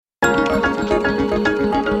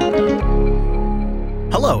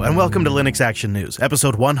Hello, and welcome to Linux Action News,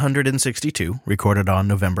 episode 162, recorded on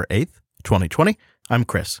November 8th, 2020. I'm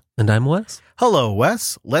Chris. And I'm Wes. Hello,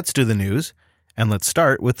 Wes. Let's do the news, and let's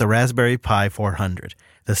start with the Raspberry Pi 400,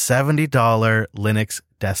 the $70 Linux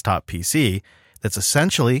desktop PC that's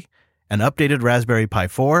essentially an updated Raspberry Pi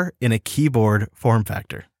 4 in a keyboard form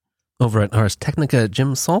factor. Over at Ars Technica,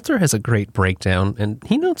 Jim Salter has a great breakdown, and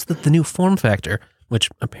he notes that the new form factor, which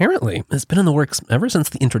apparently has been in the works ever since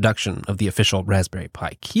the introduction of the official Raspberry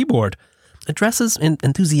Pi keyboard, addresses and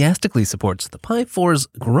enthusiastically supports the Pi 4's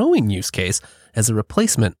growing use case as a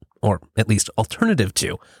replacement, or at least alternative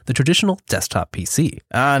to, the traditional desktop PC.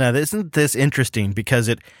 Now, isn't this interesting? Because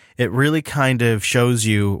it really kind of shows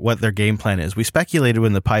you what their game plan is. We speculated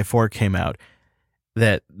when the Pi 4 came out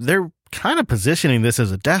that they're kind of positioning this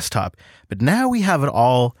as a desktop, but now we have it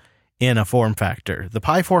all in a form factor. The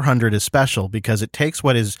Pi 400 is special because it takes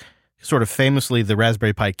what is sort of famously the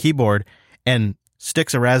Raspberry Pi keyboard and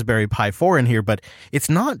sticks a Raspberry Pi 4 in here, but it's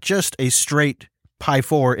not just a straight Pi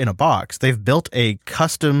 4 in a box. They've built a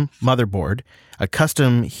custom motherboard, a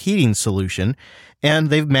custom heating solution, and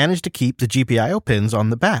they've managed to keep the GPIO pins on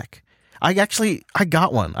the back. I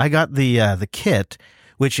got one. I got the kit,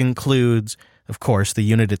 which includes, of course, the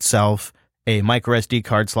unit itself, a micro SD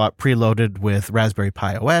card slot preloaded with Raspberry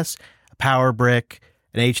Pi OS, a power brick,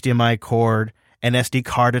 an HDMI cord, an SD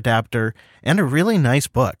card adapter, and a really nice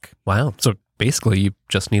book. Wow. So basically, you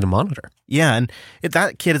just need a monitor. Yeah, and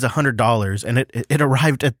that kit is $100, and it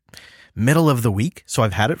arrived at middle of the week, so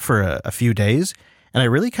I've had it for a few days, and I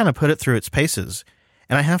really kind of put it through its paces.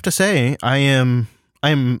 And I have to say, I'm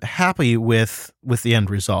happy with the end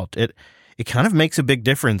result. It kind of makes a big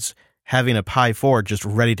difference having a Pi 4 just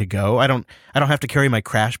ready to go. I don't have to carry my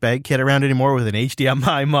crash bag kit around anymore with an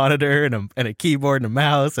HDMI monitor and a keyboard and a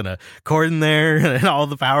mouse and a cord in there and all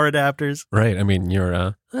the power adapters. Right. I mean, you're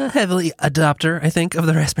a heavily adopter, I think, of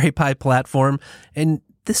the Raspberry Pi platform, and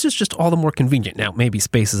this is just all the more convenient. Now, maybe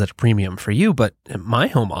space is at a premium for you, but in my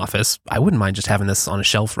home office, I wouldn't mind just having this on a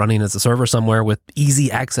shelf running as a server somewhere with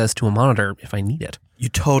easy access to a monitor if I need it. You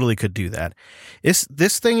totally could do that.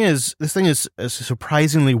 This thing is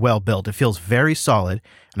surprisingly well built. It feels very solid,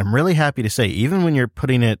 and I'm really happy to say, even when you're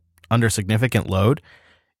putting it under significant load,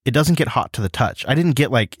 it doesn't get hot to the touch. I didn't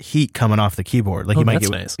get like heat coming off the keyboard like you might get.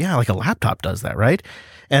 Nice. Yeah, like a laptop does that, right?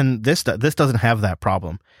 And this doesn't have that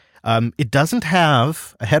problem. It doesn't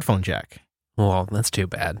have a headphone jack. Well, that's too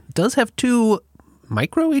bad. It does have two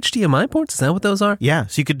micro HDMI ports. Is that what those are? Yeah,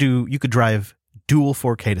 so you could drive dual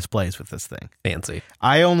 4K displays with this thing. Fancy.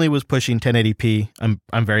 I only was pushing 1080p.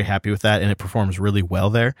 I'm very happy with that, and it performs really well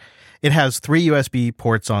there. It has 3 USB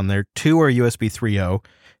ports on there. 2 are USB 3.0,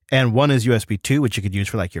 and 1 is USB 2, which you could use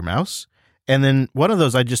for like your mouse. And then one of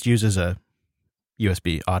those I just use as a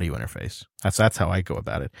USB audio interface. That's how I go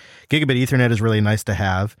about it. Gigabit Ethernet is really nice to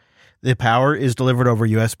have. The power is delivered over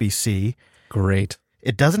USB-C. Great.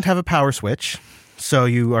 It doesn't have a power switch, so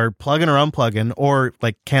you are plugging or unplugging, or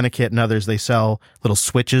like CanaKit and others, they sell little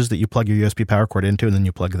switches that you plug your USB power cord into, and then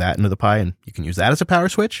you plug that into the Pi, and you can use that as a power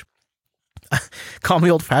switch. Call me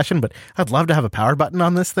old-fashioned, but I'd love to have a power button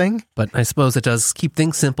on this thing. But I suppose it does keep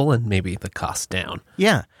things simple and maybe the cost down.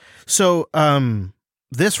 Yeah. So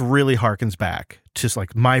this really harkens back to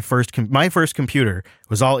like my first computer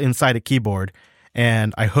was all inside a keyboard,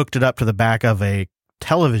 and I hooked it up to the back of a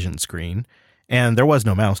television screen, and there was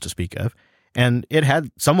no mouse to speak of. And it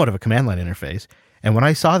had somewhat of a command line interface. And when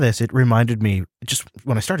I saw this, it reminded me, just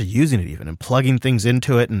when I started using it even and plugging things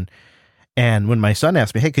into it. And when my son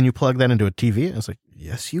asked me, hey, can you plug that into a TV? I was like,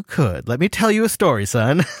 yes, you could. Let me tell you a story,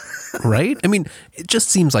 son. Right? I mean, it just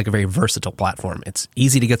seems like a very versatile platform. It's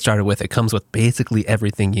easy to get started with. It comes with basically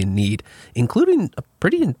everything you need, including a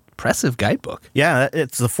pretty impressive guidebook. Yeah,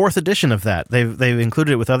 it's the 4th edition of that. They've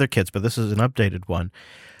included it with other kits, but this is an updated one.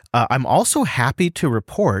 I'm also happy to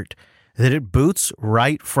report that it boots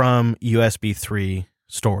right from USB 3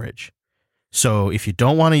 storage. So if you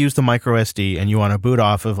don't want to use the micro SD and you want to boot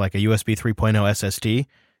off of like a USB 3.0 SSD,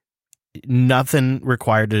 nothing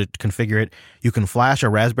required to configure it. You can flash a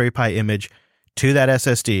Raspberry Pi image to that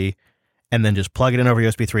SSD and then just plug it in over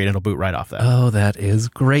USB 3 and it'll boot right off that. Oh, that is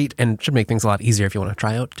great, and should make things a lot easier if you want to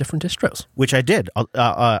try out different distros. Which I did.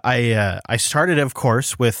 I started, of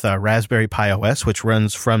course, with Raspberry Pi OS, which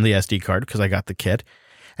runs from the SD card because I got the kit.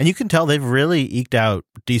 And you can tell they've really eked out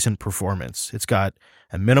decent performance. It's got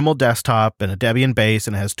a minimal desktop and a Debian base,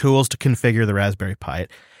 and it has tools to configure the Raspberry Pi.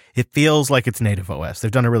 It feels like it's native OS. They've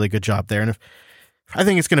done a really good job there. And I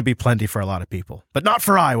think it's going to be plenty for a lot of people. But not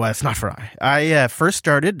for I, Wes, not for I. I first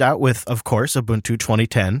started out with, of course, Ubuntu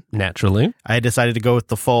 2010. Naturally. I decided to go with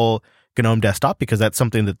the full GNOME desktop because that's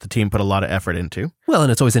something that the team put a lot of effort into. Well,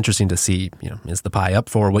 and it's always interesting to see, is the Pi up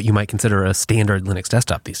for what you might consider a standard Linux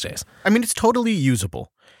desktop these days? I mean, it's totally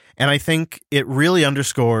usable. And I think it really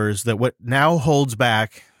underscores that what now holds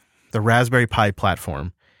back the Raspberry Pi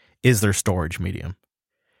platform is their storage medium.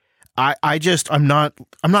 I'm not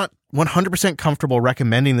 100% comfortable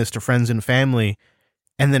recommending this to friends and family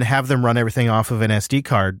and then have them run everything off of an SD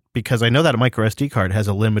card because I know that a micro SD card has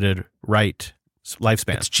a limited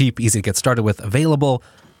lifespan. It's cheap, easy to get started with, available,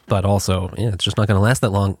 but also it's just not going to last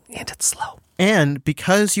that long, and it's slow. And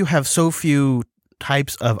because you have so few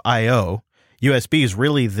types of I/O, USB is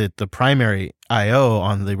really the primary I/O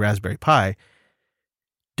on the Raspberry Pi,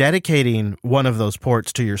 dedicating one of those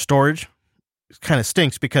ports to your storage kind of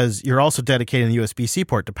stinks because you're also dedicating the USB-C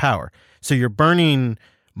port to power. So you're burning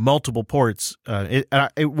multiple ports.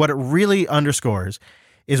 What it really underscores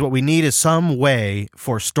is what we need is some way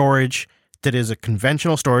for storage that is a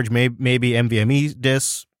conventional storage, maybe NVMe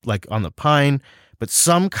disks like on the Pine, but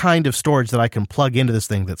some kind of storage that I can plug into this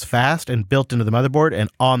thing that's fast and built into the motherboard and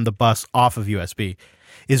on the bus off of USB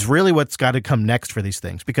is really what's got to come next for these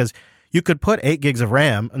things, because you could put 8 gigs of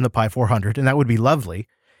RAM in the Pi 400 and that would be lovely.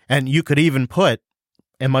 And you could even put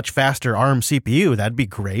a much faster ARM CPU. That'd be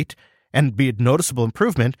great and be a noticeable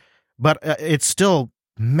improvement, but it's still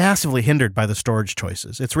massively hindered by the storage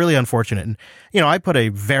choices. It's really unfortunate. And, I put a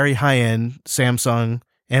very high-end Samsung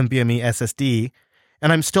NVMe SSD,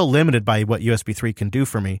 and I'm still limited by what USB 3 can do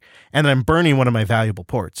for me. And I'm burning one of my valuable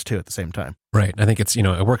ports, too, at the same time. Right. I think it's,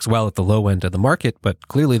 it works well at the low end of the market, but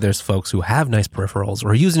clearly there's folks who have nice peripherals or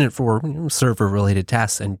are using it for server-related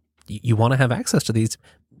tasks, and you want to have access to these.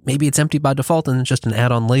 Maybe it's empty by default and just an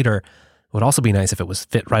add-on later. It would also be nice if it was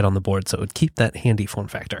fit right on the board, so it would keep that handy form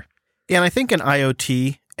factor. Yeah, and I think in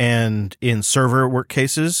IoT and in server work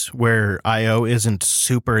cases where I/O isn't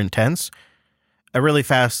super intense, a really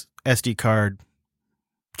fast SD card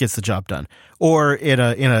gets the job done. Or in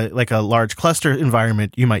a like a large cluster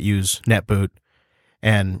environment, you might use NetBoot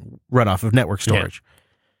and run off of network storage. Yeah.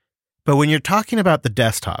 But when you're talking about the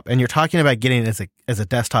desktop and you're talking about getting it as a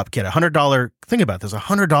desktop kit, think about this,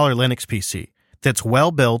 $100 Linux PC that's well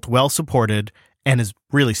built, well supported, and is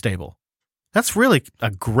really stable. That's really a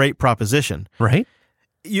great proposition. Right?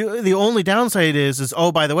 The only downside is,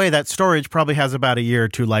 oh, by the way, that storage probably has about a year or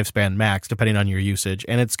two lifespan max, depending on your usage,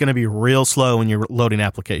 and it's going to be real slow when you're loading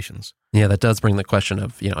applications. Yeah, that does bring the question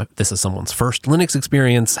of, if this is someone's first Linux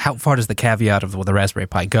experience, how far does the caveat of the Raspberry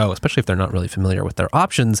Pi go, especially if they're not really familiar with their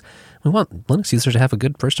options? We want Linux users to have a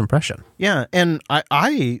good first impression. Yeah, and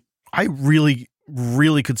I really,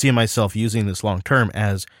 really could see myself using this long term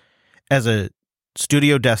as a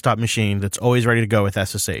studio desktop machine that's always ready to go with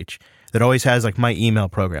SSH, that always has like my email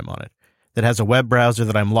program on it, that has a web browser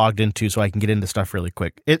that I'm logged into so I can get into stuff really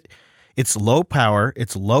quick. It's low power,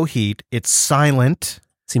 it's low heat, it's silent.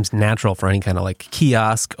 Seems natural for any kind of like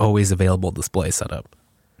kiosk, always available display setup.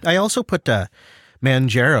 I also put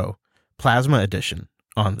Manjaro Plasma Edition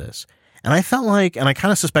on this, and I felt like, and I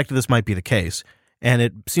kind of suspected this might be the case, and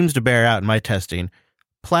it seems to bear out in my testing,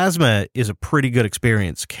 Plasma is a pretty good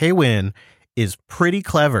experience. Kwin is pretty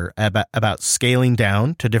clever about scaling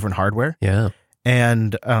down to different hardware. Yeah.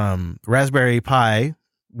 And Raspberry Pi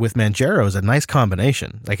with Manjaro is a nice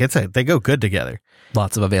combination. Like they go good together.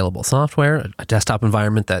 Lots of available software, a desktop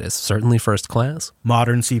environment that is certainly first class.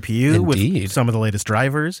 Modern CPU Indeed. with some of the latest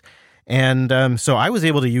drivers. And so I was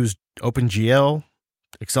able to use OpenGL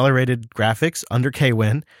accelerated graphics under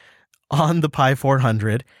Kwin on the Pi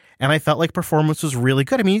 400. And I felt like performance was really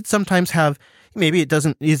good. I mean, you'd sometimes have, maybe it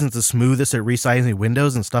isn't the smoothest at resizing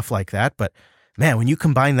windows and stuff like that, but man, when you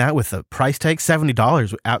combine that with the price tag,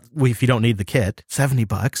 $70 if you don't need the kit,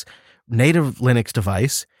 $70, native Linux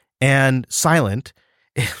device, and silent,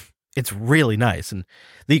 it's really nice. And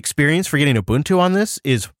the experience for getting Ubuntu on this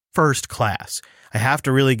is first class. I have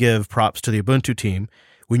to really give props to the Ubuntu team.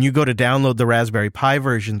 When you go to download the Raspberry Pi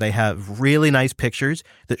version, they have really nice pictures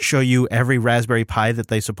that show you every Raspberry Pi that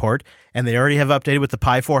they support, and they already have updated with the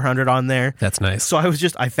Pi 400 on there. That's nice. So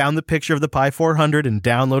I found the picture of the Pi 400 and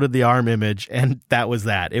downloaded the ARM image, and that was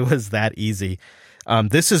that. It was that easy.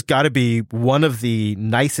 This has got to be one of the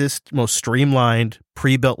nicest, most streamlined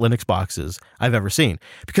pre-built Linux boxes I've ever seen,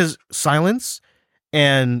 because silence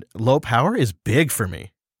and low power is big for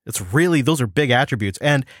me. Those are big attributes.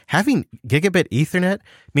 And having gigabit Ethernet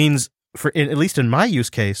means, at least in my use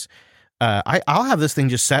case, I'll have this thing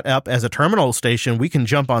just set up as a terminal station. We can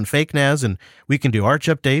jump on fake NAS and we can do Arch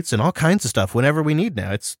updates and all kinds of stuff whenever we need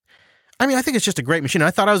now. I think it's just a great machine.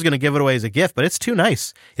 I thought I was going to give it away as a gift, but it's too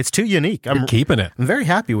nice. It's too unique. You're keeping it. I'm very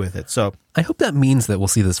happy with it. So I hope that means that we'll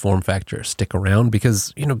see this form factor stick around,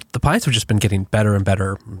 because, the Pis have just been getting better and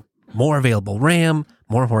better more available RAM,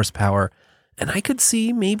 more horsepower. And I could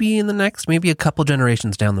see maybe in the next, maybe a couple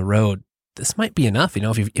generations down the road, this might be enough. You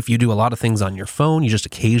know, if you do a lot of things on your phone, you just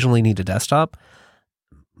occasionally need a desktop,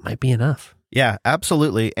 might be enough. Yeah,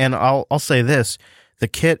 absolutely. And I'll say this, the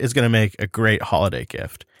kit is going to make a great holiday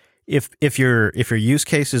gift. If your use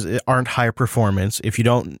cases aren't high performance, if you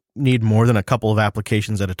don't need more than a couple of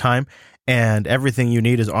applications at a time, and everything you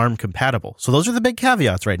need is ARM compatible. So those are the big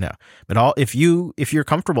caveats right now. But if you're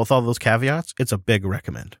comfortable with all those caveats, it's a big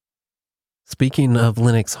recommend. Speaking of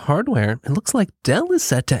Linux hardware, it looks like Dell is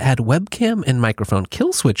set to add webcam and microphone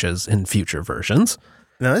kill switches in future versions.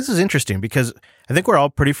 Now, this is interesting because I think we're all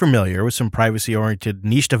pretty familiar with some privacy-oriented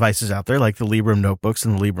niche devices out there like the Librem notebooks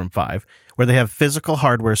and the Librem 5, where they have physical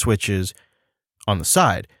hardware switches on the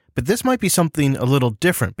side. But this might be something a little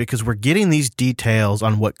different because we're getting these details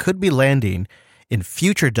on what could be landing in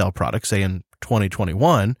future Dell products, say in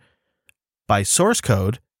 2021, by source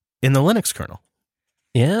code in the Linux kernel.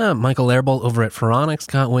 Yeah, Michael Airbolt over at Phoronix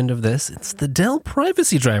got wind of this. It's the Dell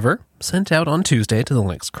privacy driver sent out on Tuesday to the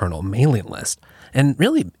Linux kernel mailing list. And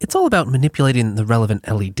really, it's all about manipulating the relevant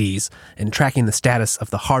LEDs and tracking the status of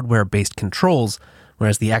the hardware-based controls,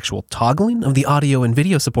 whereas the actual toggling of the audio and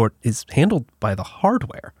video support is handled by the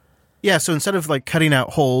hardware. Yeah, so instead of like cutting out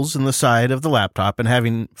holes in the side of the laptop and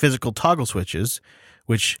having physical toggle switches,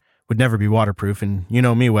 which would never be waterproof, and you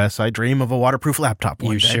know me, Wes, I dream of a waterproof laptop one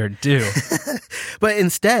day. You sure do. But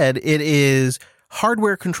instead, it is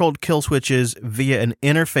hardware-controlled kill switches via an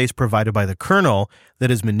interface provided by the kernel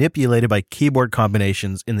that is manipulated by keyboard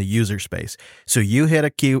combinations in the user space. So you hit a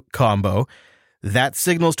key combo, that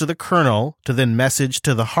signals to the kernel to then message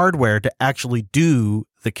to the hardware to actually do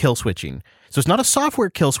the kill switching. So it's not a software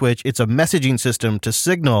kill switch, it's a messaging system to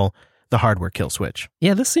signal the hardware kill switch.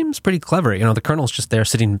 Yeah, this seems pretty clever. You know, the kernel's just there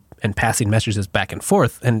sitting and passing messages back and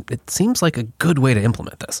forth, and it seems like a good way to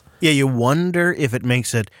implement this. Yeah, you wonder if it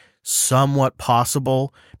makes it somewhat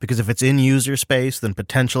possible, because if it's in user space, then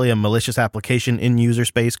potentially a malicious application in user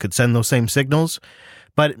space could send those same signals.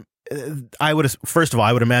 But first of all,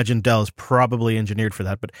 I would imagine Dell is probably engineered for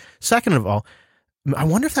that. But second of all, I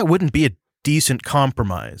wonder if that wouldn't be a decent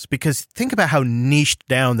compromise, because think about how niched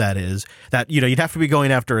down that is, that, you know, you'd have to be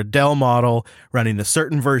going after a Dell model running a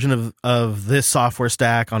certain version of this software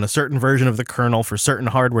stack on a certain version of the kernel for certain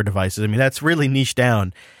hardware devices. I mean, that's really niche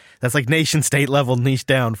down. That's like nation state level niche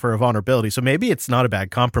down for a vulnerability. So maybe it's not a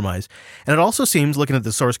bad compromise. And it also seems, looking at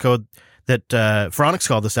the source code, that Phoronix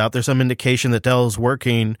called this out, there's some indication that Dell is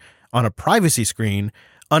working on a privacy screen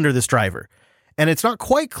under this driver. And it's not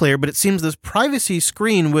quite clear, but it seems this privacy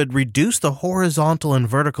screen would reduce the horizontal and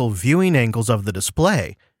vertical viewing angles of the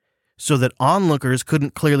display so that onlookers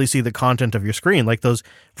couldn't clearly see the content of your screen, like those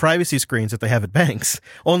privacy screens that they have at banks,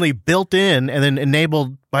 only built in and then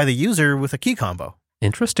enabled by the user with a key combo.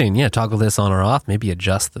 Interesting. Yeah, toggle this on or off, maybe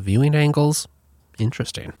adjust the viewing angles.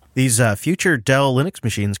 Interesting. These future Dell Linux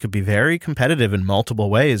machines could be very competitive in multiple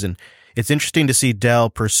ways, and it's interesting to see Dell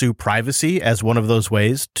pursue privacy as one of those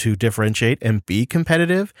ways to differentiate and be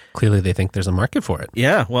competitive. Clearly, they think there's a market for it.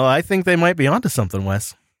 Yeah, well, I think they might be onto something,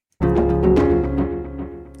 Wes.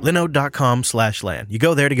 Linode.com/LAN. You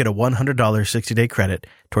go there to get a $100 60-day credit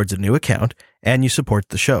towards a new account, and you support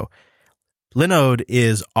the show. Linode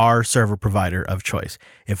is our server provider of choice.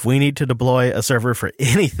 If we need to deploy a server for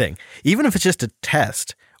anything, even if it's just a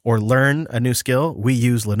test or learn a new skill, we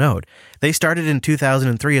use Linode. They started in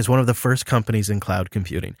 2003 as one of the first companies in cloud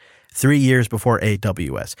computing, 3 years before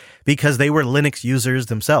AWS, because they were Linux users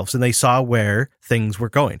themselves and they saw where things were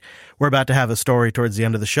going. We're about to have a story towards the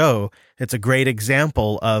end of the show. It's a great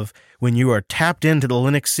example of when you are tapped into the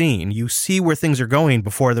Linux scene, you see where things are going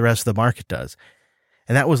before the rest of the market does.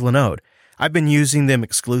 And that was Linode. I've been using them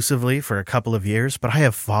exclusively for a couple of years, but I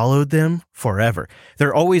have followed them forever.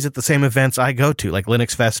 They're always at the same events I go to, like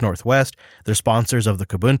Linux Fest Northwest. They're sponsors of the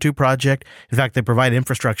Kubuntu project. In fact, they provide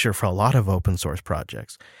infrastructure for a lot of open source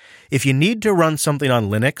projects. If you need to run something on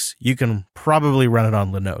Linux, you can probably run it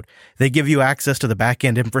on Linode. They give you access to the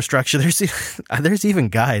backend infrastructure. There's even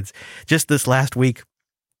guides. Just this last week,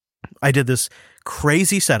 I did this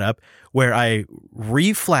crazy setup where I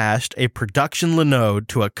reflashed a production Linode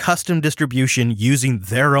to a custom distribution using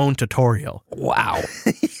their own tutorial. Wow.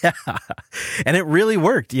 Yeah. And it really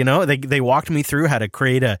worked. You know, they walked me through how to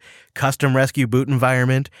create a custom rescue boot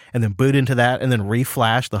environment and then boot into that and then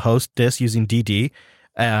reflash the host disk using DD.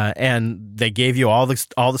 And they gave you all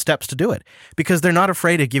the steps to do it, because they're not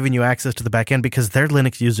afraid of giving you access to the back end because they're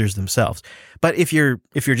Linux users themselves. But if you're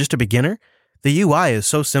just a beginner, The UI is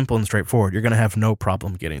so simple and straightforward, you're going to have no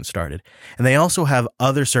problem getting started. And they also have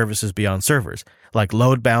other services beyond servers, like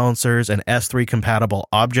load balancers and S3 compatible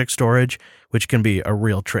object storage, which can be a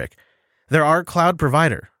real trick. They're our cloud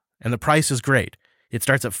provider, and the price is great. It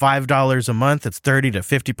starts at $5 a month. It's 30 to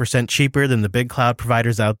 50% cheaper than the big cloud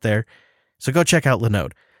providers out there. So go check out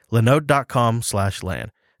Linode,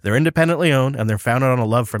 linode.com/LAN. They're independently owned, and they're founded on a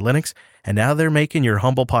love for Linux, and now they're making your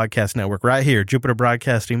humble podcast network right here, Jupiter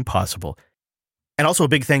Broadcasting, possible. And also a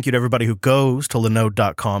big thank you to everybody who goes to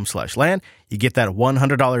linode.com/LAN. You get that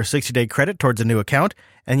 $100 60-day credit towards a new account,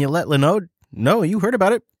 and you let Linode know you heard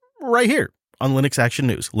about it right here on Linux Action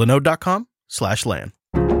News. Linode.com/LAN.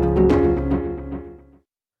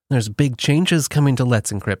 There's big changes coming to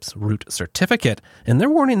Let's Encrypt's root certificate, and they're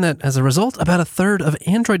warning that as a result, about a third of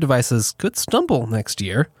Android devices could stumble next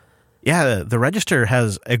year. Yeah, the Register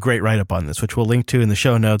has a great write-up on this, which we'll link to in the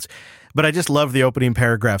show notes. But I just love the opening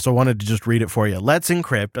paragraph, so I wanted to just read it for you. Let's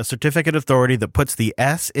Encrypt, a certificate authority that puts the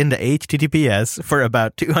S into HTTPS for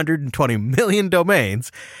about 220 million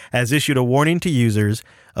domains, has issued a warning to users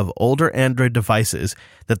of older Android devices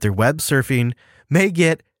that their web surfing may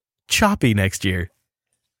get choppy next year.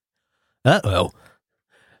 Uh-oh.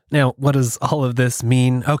 Now, what does all of this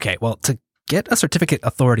mean? Okay, well, to get a certificate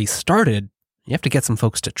authority started, you have to get some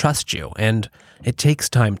folks to trust you, and it takes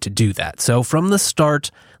time to do that. So from the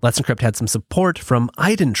start, Let's Encrypt had some support from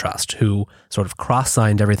IdenTrust, who sort of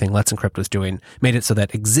cross-signed everything Let's Encrypt was doing, made it so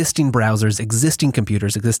that existing browsers, existing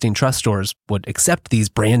computers, existing trust stores would accept these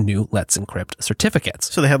brand new Let's Encrypt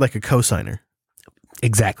certificates. So they had like a cosigner.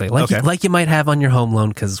 Exactly. Like you might have on your home loan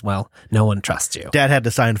because, well, no one trusts you. Dad had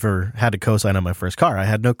to co-sign on my first car. I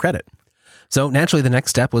had no credit. So naturally, the next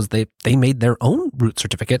step was they made their own root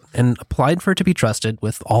certificate and applied for it to be trusted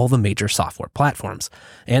with all the major software platforms.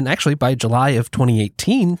 And actually, by July of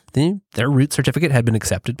 2018, their root certificate had been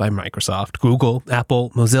accepted by Microsoft, Google, Apple,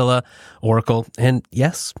 Mozilla, Oracle, and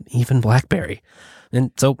yes, even BlackBerry.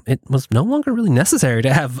 And so it was no longer really necessary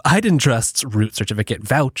to have IdenTrust's root certificate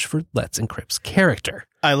vouch for Let's Encrypt's character.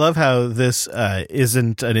 I love how this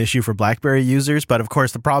isn't an issue for BlackBerry users, but of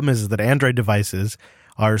course the problem is that Android devices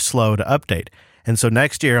are slow to update. And so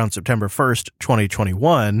next year on September 1st,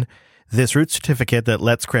 2021, this root certificate that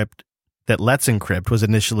Let's Encrypt was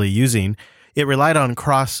initially using, it relied on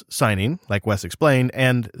cross-signing, like Wes explained,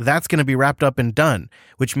 and that's going to be wrapped up and done,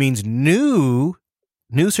 which means new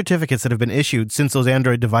certificates that have been issued since those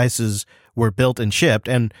Android devices were built and shipped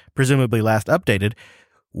and presumably last updated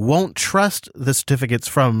won't trust the certificates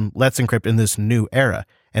from Let's Encrypt in this new era.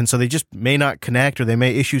 And so they just may not connect, or they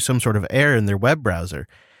may issue some sort of error in their web browser.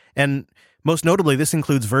 And most notably, this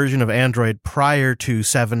includes version of Android prior to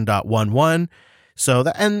 7.11. So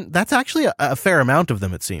that's actually a fair amount of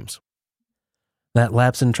them, it seems. That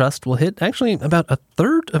lapse in trust will hit actually about a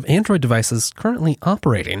third of Android devices currently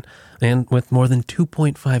operating. And with more than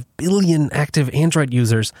 2.5 billion active Android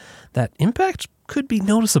users, that impact could be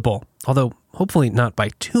noticeable. Although hopefully not by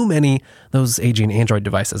too many, those aging Android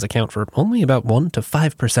devices account for only about 1 to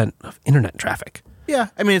 5% of internet traffic. Yeah,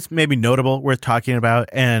 I mean, it's maybe notable, worth talking about,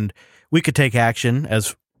 and we could take action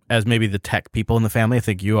as maybe the tech people in the family. I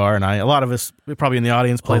think you are, and a lot of us probably in the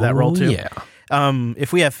audience play that role too. Yeah.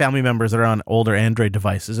 If we have family members that are on older Android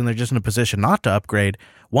devices and they're just in a position not to upgrade,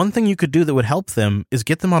 one thing you could do that would help them is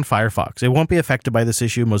get them on Firefox. It won't be affected by this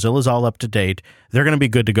issue. Mozilla's all up to date. They're going to be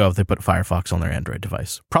good to go if they put Firefox on their Android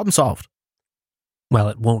device. Problem solved. While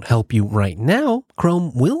it won't help you right now,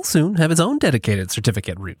 Chrome will soon have its own dedicated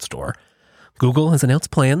certificate root store. Google has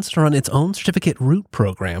announced plans to run its own certificate root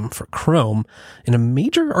program for Chrome in a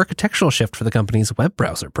major architectural shift for the company's web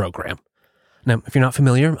browser program. Now, if you're not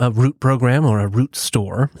familiar, a root program or a root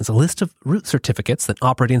store is a list of root certificates that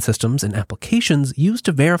operating systems and applications use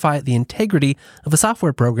to verify the integrity of a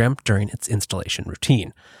software program during its installation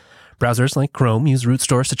routine. Browsers like Chrome use root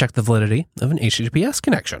stores to check the validity of an HTTPS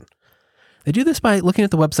connection. They do this by looking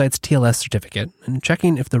at the website's TLS certificate and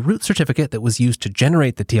checking if the root certificate that was used to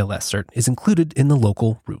generate the TLS cert is included in the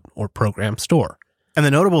local root or program store. And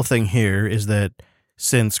the notable thing here is that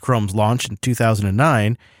since Chrome's launch in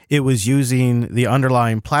 2009, it was using the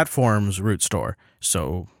underlying platform's root store.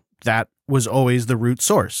 So that was always the root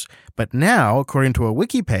source. But now, according to a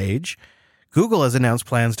wiki page, Google has announced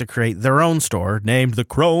plans to create their own store named the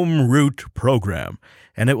Chrome Root Program.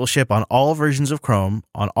 And it will ship on all versions of Chrome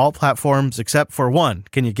on all platforms except for one.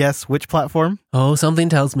 Can you guess which platform? Oh, something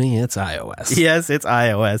tells me it's iOS. Yes, it's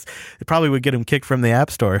iOS. It probably would get them kicked from the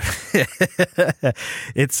App Store.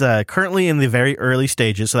 It's currently in the very early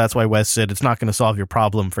stages, so that's why Wes said it's not going to solve your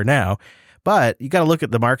problem for now. But you got to look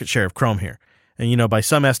at the market share of Chrome here. And, by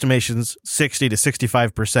some estimations, 60 to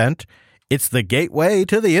 65%, it's the gateway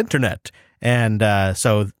to the internet. And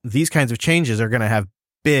so these kinds of changes are going to have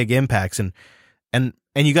big impacts. And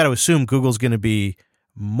you got to assume Google's going to be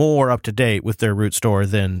more up to date with their root store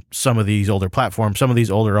than some of these older platforms, some of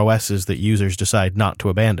these older OSs that users decide not to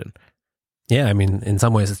abandon. Yeah, I mean, in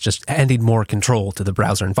some ways, it's just adding more control to the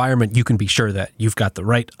browser environment. You can be sure that you've got the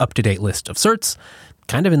right up-to-date list of certs,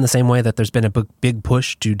 kind of in the same way that there's been a big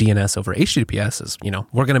push to DNS over HTTPS. Is,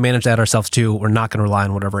 we're going to manage that ourselves too. We're not going to rely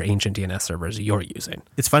on whatever ancient DNS servers you're using.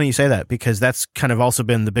 It's funny you say that, because that's kind of also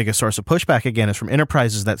been the biggest source of pushback, again, is from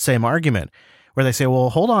enterprises, that same argument, where they say, well,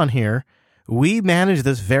 hold on here. We manage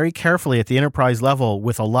this very carefully at the enterprise level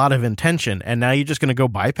with a lot of intention, and now you're just going to go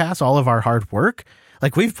bypass all of our hard work?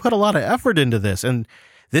 Like, we've put a lot of effort into this, and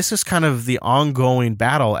this is kind of the ongoing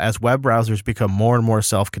battle as web browsers become more and more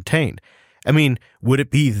self-contained. I mean, would it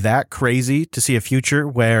be that crazy to see a future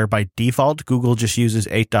where by default Google just uses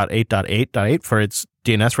 8.8.8.8 for its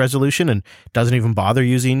DNS resolution and doesn't even bother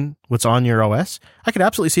using what's on your OS? I could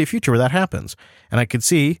absolutely see a future where that happens. And I could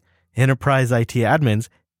see enterprise IT admins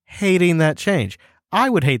hating that change. I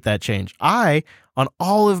would hate that change. I, on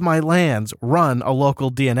all of my LANs, run a local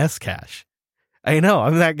DNS cache. I know,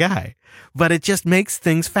 I'm that guy. But it just makes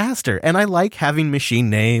things faster. And I like having machine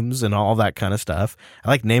names and all that kind of stuff. I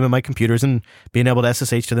like naming my computers and being able to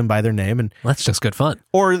SSH to them by their name. And that's just good fun.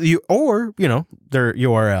 Or their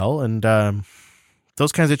URL. And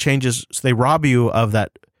those kinds of changes, so they rob you of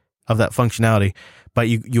that functionality. But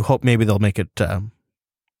you hope maybe they'll make it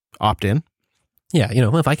opt-in. Yeah,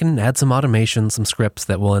 if I can add some automation, some scripts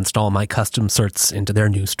that will install my custom certs into their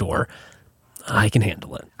new store, I can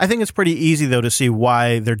handle it. I think it's pretty easy, though, to see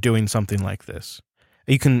why they're doing something like this.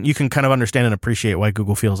 You can kind of understand and appreciate why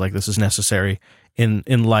Google feels like this is necessary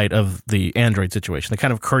in light of the Android situation. They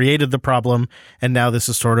kind of created the problem, and now this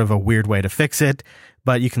is sort of a weird way to fix it,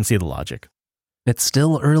 but you can see the logic. It's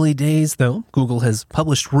still early days, though. Google has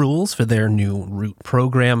published rules for their new root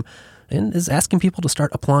program and is asking people to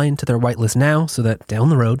start applying to their whitelist now so that down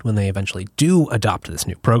the road, when they eventually do adopt this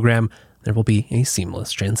new program, there will be a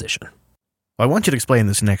seamless transition. I want you to explain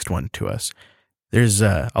this next one to us. There's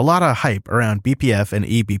a lot of hype around BPF and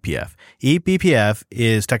eBPF. eBPF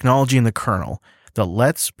is technology in the kernel that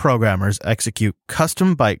lets programmers execute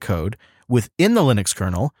custom bytecode within the Linux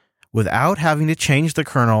kernel without having to change the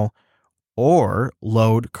kernel or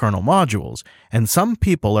load kernel modules. And some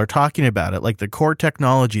people are talking about it like the core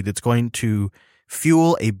technology that's going to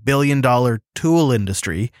fuel a billion-dollar tool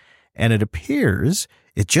industry, and it appears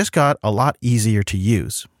it just got a lot easier to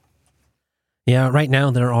use. Yeah, right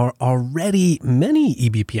now there are already many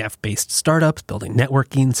eBPF-based startups building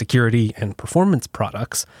networking, security, and performance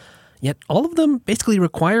products, yet all of them basically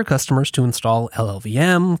require customers to install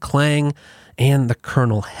LLVM, Clang, and the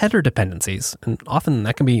kernel header dependencies, and often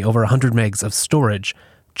that can be over 100 megs of storage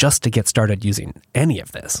just to get started using any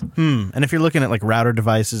of this. And if you're looking at like router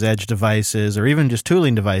devices, edge devices, or even just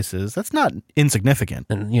tooling devices, that's not insignificant.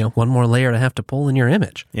 And, one more layer to have to pull in your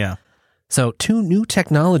image. Yeah. So 2 new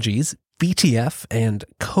technologies, BTF and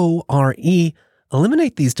CoRE,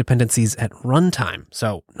 eliminate these dependencies at runtime.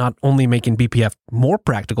 So not only making BPF more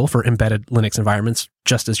practical for embedded Linux environments,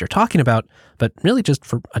 just as you're talking about, but really just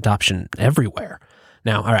for adoption everywhere.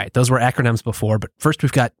 Now, all right, those were acronyms before, but first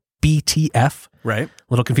we've got BTF. Right. A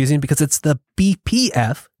little confusing because it's the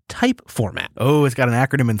BPF type format. Oh, it's got an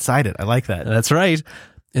acronym inside it. I like that. That's right.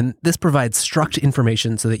 And this provides struct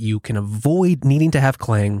information so that you can avoid needing to have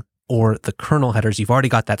Clang or the kernel headers. You've already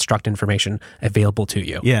got that struct information available to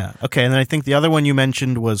you. Yeah. Okay. And then I think the other one you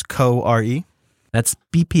mentioned was CoRE. That's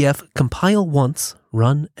BPF compile once,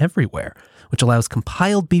 run everywhere, which allows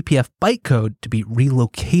compiled BPF bytecode to be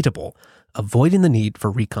relocatable, avoiding the need for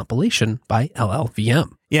recompilation by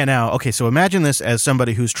LLVM. Yeah. Now, okay. So imagine this as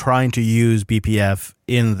somebody who's trying to use BPF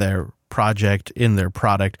in their project, in their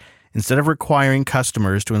product. Instead of requiring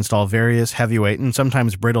customers to install various heavyweight and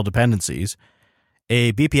sometimes brittle dependencies,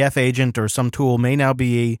 a BPF agent or some tool may now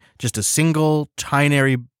be just a single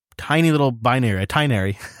tiny little binary, a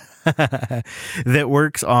ternary, that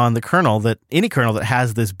works on the kernel, that any kernel that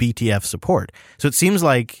has this BTF support. So it seems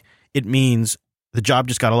like it means the job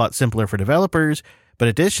just got a lot simpler for developers, but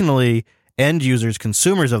additionally, end users,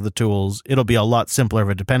 consumers of the tools, it'll be a lot simpler of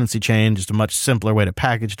a dependency chain, just a much simpler way to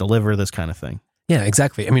package, deliver, this kind of thing. Yeah,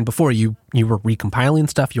 exactly. I mean, before you were recompiling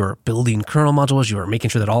stuff, you were building kernel modules, you were making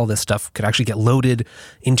sure that all of this stuff could actually get loaded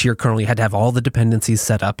into your kernel. You had to have all the dependencies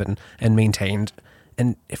set up and maintained.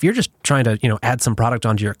 And if you're just trying to, add some product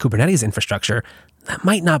onto your Kubernetes infrastructure, that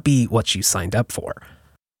might not be what you signed up for.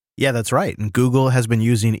 Yeah, that's right. And Google has been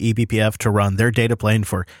using eBPF to run their data plane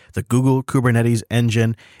for the Google Kubernetes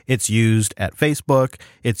engine. It's used at Facebook.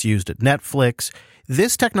 It's used at Netflix.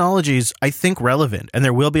 this technology is, I think, relevant, and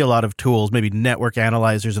there will be a lot of tools, maybe network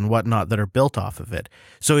analyzers and whatnot, that are built off of it.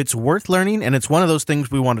 So it's worth learning, and it's one of those things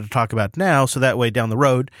we wanted to talk about now, so that way down the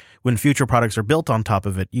road, when future products are built on top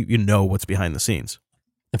of it, you know what's behind the scenes.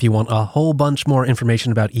 If you want a whole bunch more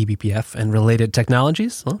information about eBPF and related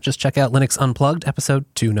technologies, well, just check out Linux Unplugged, episode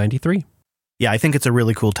 293. Yeah, I think it's a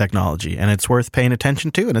really cool technology, and it's worth paying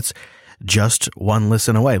attention to, and it's just one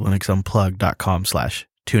listen away,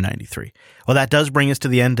 linuxunplugged.com/293. Well, that does bring us to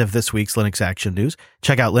the end of this week's Linux Action News.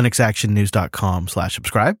 Check out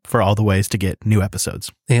linuxactionnews.com/subscribe for all the ways to get new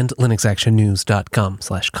episodes. And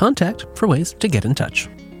linuxactionnews.com/contact for ways to get in touch.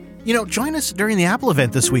 Join us during the Apple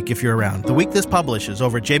event this week if you're around. The week this publishes,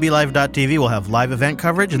 over at jblive.tv, we'll have live event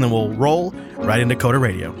coverage, and then we'll roll right into Coda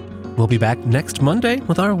Radio. We'll be back next Monday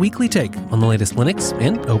with our weekly take on the latest Linux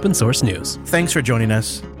and open source news. Thanks for joining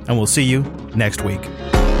us, and we'll see you next week.